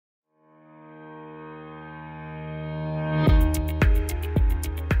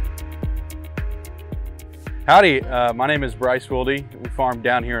Howdy, my name is Bryce Wilde. We farm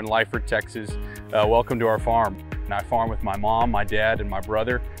down here in Lyford, Texas. Welcome to our farm. And I farm with my mom, my dad, and my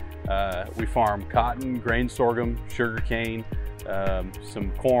brother. We farm cotton, grain sorghum, sugarcane,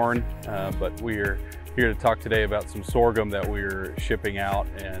 some corn, but we're here to talk today about some sorghum that we're shipping out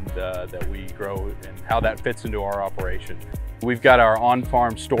and that we grow and how that fits into our operation. We've got our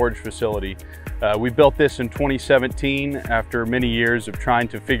on-farm storage facility. We built this in 2017 after many years of trying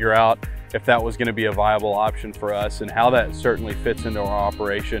to figure out if that was going to be a viable option for us and how that certainly fits into our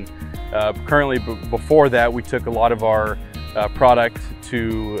operation. Currently, before that, we took a lot of our product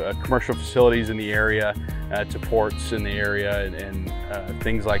to commercial facilities in the area, to ports in the area and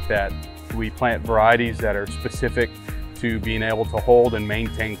things like that. We plant varieties that are specific to being able to hold and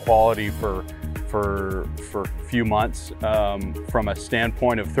maintain quality for a few months. From a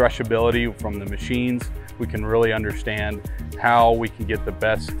standpoint of threshability from the machines, we can really understand how we can get the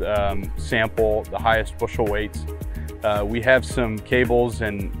best sample, the highest bushel weights. We have some cables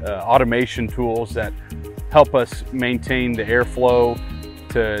and automation tools that help us maintain the airflow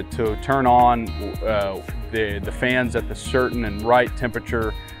to turn on the fans at the certain and right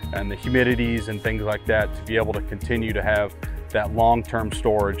temperature and the humidities and things like that to be able to continue to have that long-term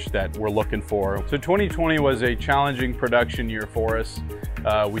storage that we're looking for. So 2020 was a challenging production year for us.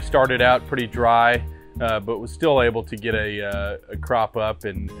 We started out pretty dry, but was still able to get a crop up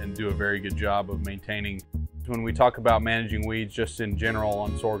and do a very good job of maintaining. When we talk about managing weeds just in general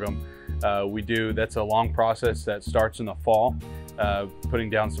on sorghum, that's a long process that starts in the fall, putting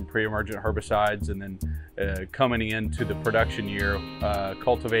down some pre-emergent herbicides and then coming into the production year,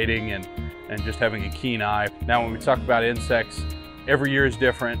 cultivating and just having a keen eye. Now when we talk about insects, every year is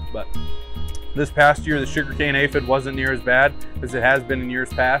different, but this past year the sugarcane aphid wasn't near as bad as it has been in years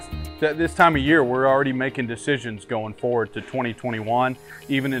past. This time of year we're already making decisions going forward to 2021,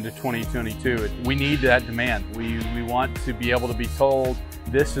 even into 2022. We need that demand. We want to be able to be told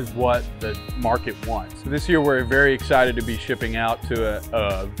this is what the market wants. So this year we're very excited to be shipping out to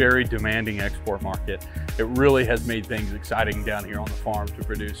a very demanding export market. It really has made things exciting down here on the farm to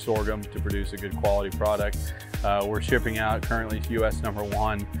produce sorghum, to produce a good quality product. We're shipping out currently to US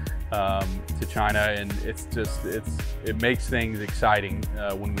 #1 to China, and it makes things exciting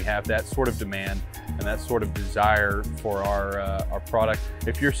when we have that sort of demand and that sort of desire for our product.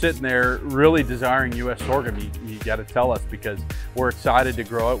 If you're sitting there really desiring US sorghum, you got to tell us, because we're excited to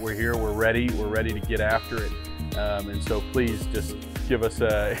grow it. We're here, we're ready to get after it. And so please just give us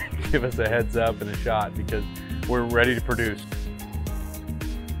a heads up and a shot, because we're ready to produce.